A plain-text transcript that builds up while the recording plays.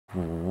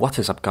What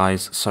is up,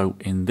 guys? So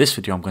in this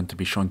video I'm going to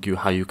be showing you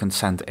how you can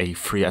send a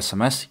free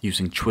SMS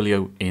using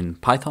Twilio in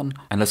Python,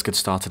 and let's get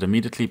started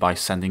immediately by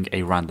sending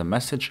a random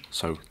message.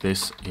 So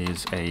this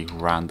is a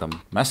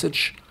random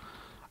message,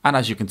 and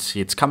as you can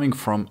see it's coming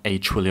from a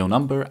Twilio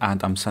number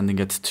and I'm sending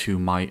it to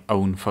my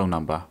own phone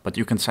number, but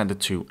you can send it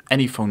to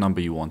any phone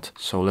number you want.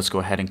 So let's go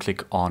ahead and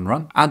click on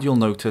run, and you'll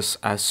notice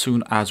as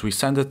soon as we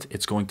send it,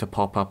 it's going to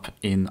pop up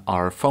in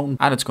our phone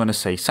and it's going to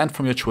say send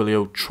from your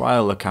Twilio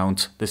trial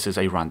account. This is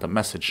a random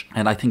message.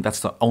 And I think that's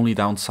the only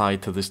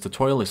downside to this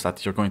tutorial, is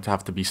that you're going to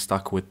have to be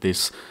stuck with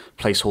this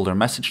placeholder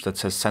message that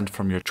says send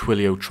from your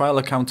Twilio trial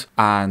account.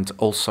 And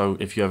also,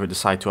 if you ever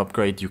decide to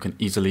upgrade, you can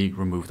easily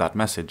remove that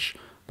message.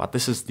 But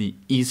this is the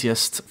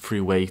easiest free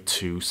way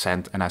to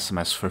send an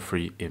SMS for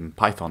free in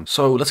Python.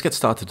 So let's get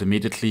started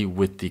immediately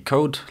with the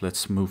code.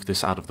 Let's move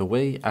this out of the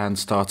way and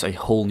start a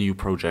whole new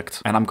project.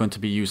 And I'm going to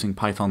be using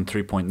Python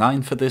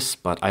 3.9 for this,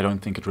 but I don't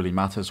think it really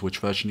matters which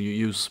version you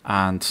use.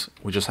 And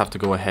we just have to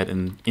go ahead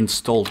and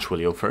install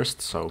Twilio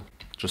first. So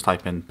just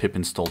type in pip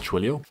install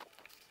Twilio.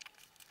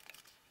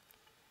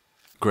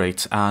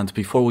 Great, and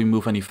before we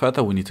move any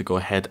further, we need to go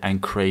ahead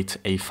and create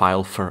a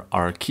file for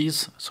our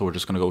keys. So we're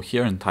just going to go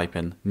here and type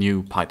in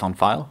new Python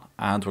file,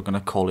 and we're going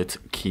to call it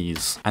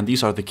keys. And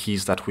these are the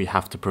keys that we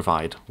have to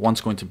provide.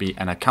 One's going to be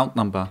an account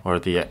number, or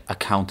the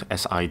account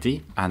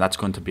SID, and that's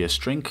going to be a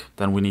string.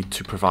 Then we need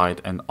to provide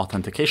an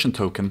authentication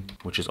token,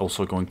 which is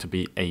also going to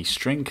be a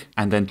string.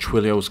 And then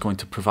Twilio is going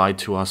to provide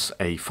to us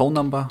a phone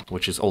number,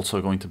 which is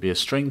also going to be a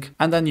string.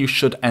 And then you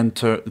should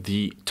enter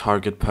the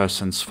target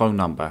person's phone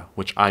number,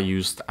 which I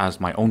used as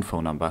my own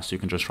phone number. So you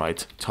can just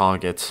write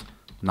target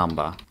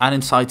number. And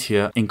inside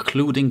here,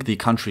 including the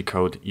country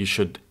code, you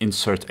should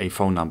insert a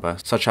phone number,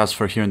 such as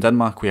for here in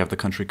Denmark, we have the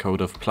country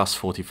code of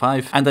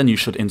 +45, and then you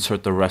should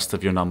insert the rest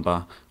of your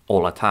number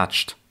all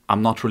attached.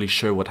 I'm not really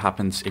sure what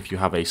happens if you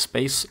have a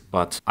space,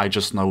 but I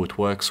just know it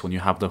works when you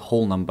have the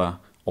whole number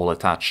all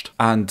attached.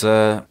 And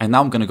now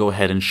I'm going to go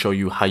ahead and show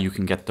you how you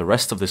can get the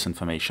rest of this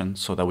information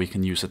so that we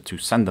can use it to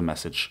send the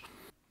message.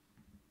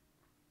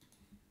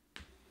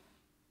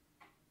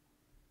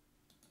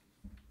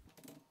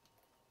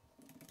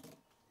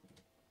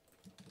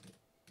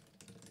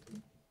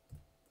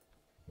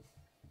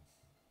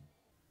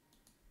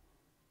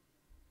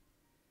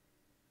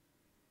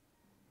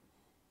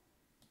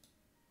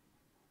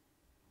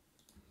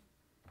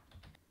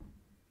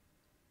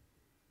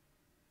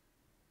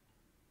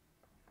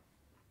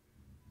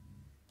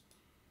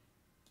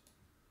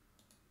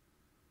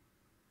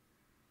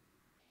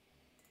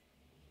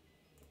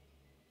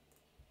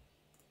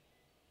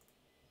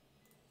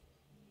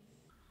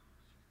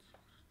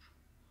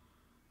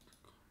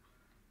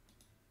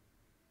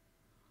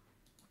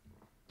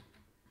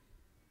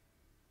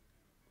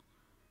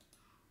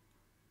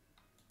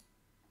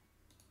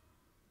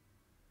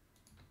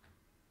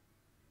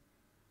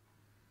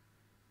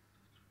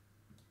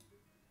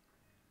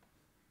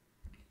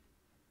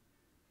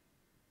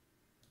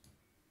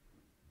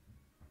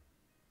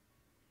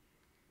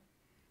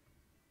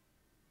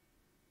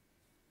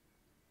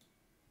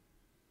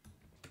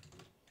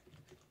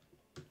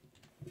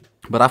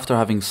 But after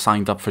having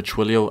signed up for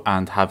Twilio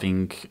and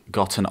having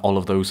gotten all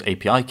of those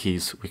API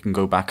keys, we can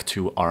go back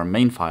to our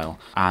main file.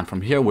 And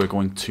from here, we're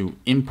going to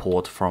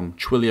import from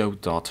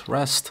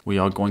twilio.rest. We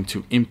are going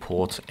to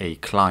import a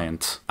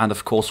client. And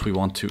of course, we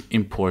want to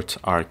import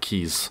our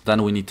keys.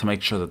 Then we need to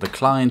make sure that the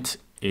client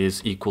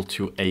is equal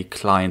to a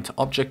client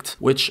object,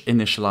 which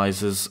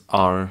initializes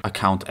our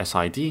account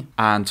SID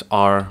and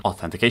our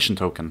authentication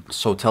token.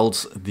 So it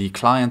tells the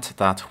client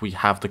that we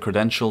have the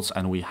credentials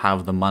and we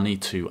have the money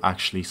to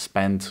actually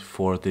spend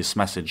for this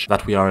message,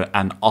 that we are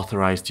an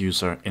authorized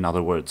user, in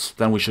other words.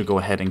 Then we should go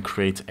ahead and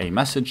create a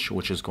message,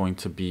 which is going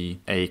to be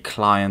a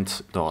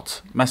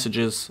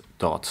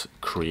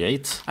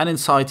client.messages.create. And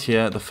inside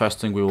here, the first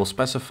thing we will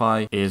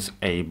specify is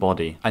a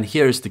body. And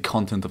here is the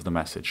content of the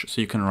message.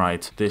 So you can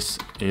write, this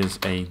is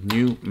a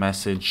new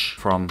message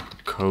from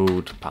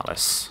Code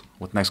Palace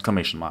with an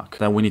exclamation mark.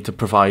 Then we need to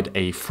provide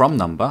a from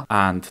number,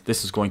 and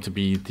this is going to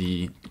be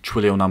the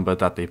Twilio number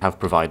that they have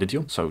provided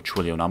you. So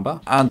Twilio number,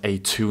 and a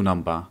to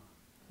number,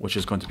 which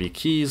is going to be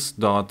keys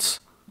dot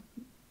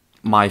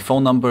my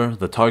phone number,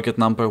 the target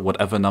number,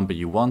 whatever number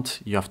you want,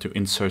 you have to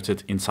insert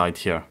it inside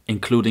here,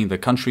 including the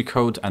country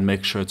code, and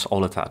make sure it's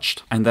all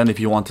attached. And then if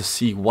you want to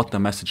see what the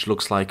message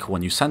looks like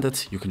when you send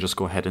it, you can just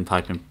go ahead and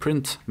type in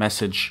print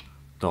message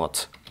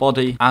dot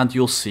body, and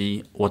you'll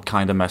see what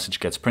kind of message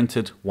gets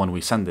printed when we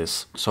send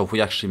this. So if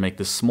we actually make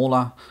this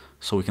smaller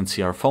so we can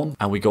see our phone,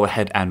 and we go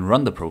ahead and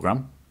run the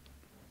program,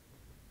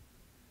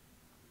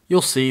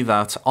 you'll see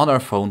that on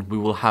our phone, we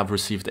will have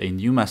received a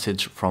new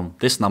message from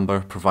this number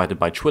provided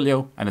by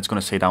Twilio. And it's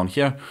going to say down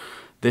here,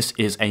 this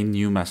is a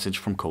new message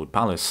from Code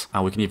Palace.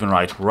 And we can even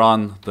write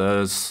run,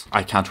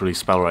 I can't really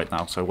spell right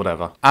now, so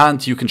whatever.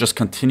 And you can just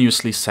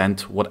continuously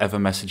send whatever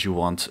message you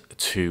want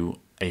to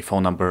a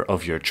phone number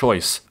of your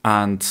choice.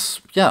 And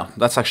yeah,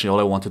 that's actually all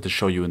I wanted to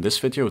show you in this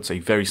video. It's a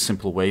very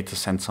simple way to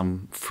send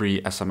some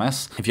free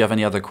SMS. If you have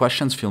any other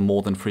questions, feel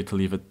more than free to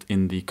leave it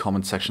in the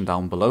comment section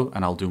down below,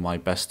 and I'll do my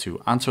best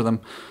to answer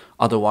them.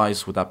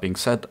 Otherwise, with that being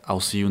said, I'll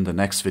see you in the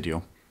next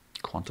video.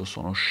 Quanto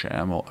sono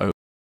scemo. Oh.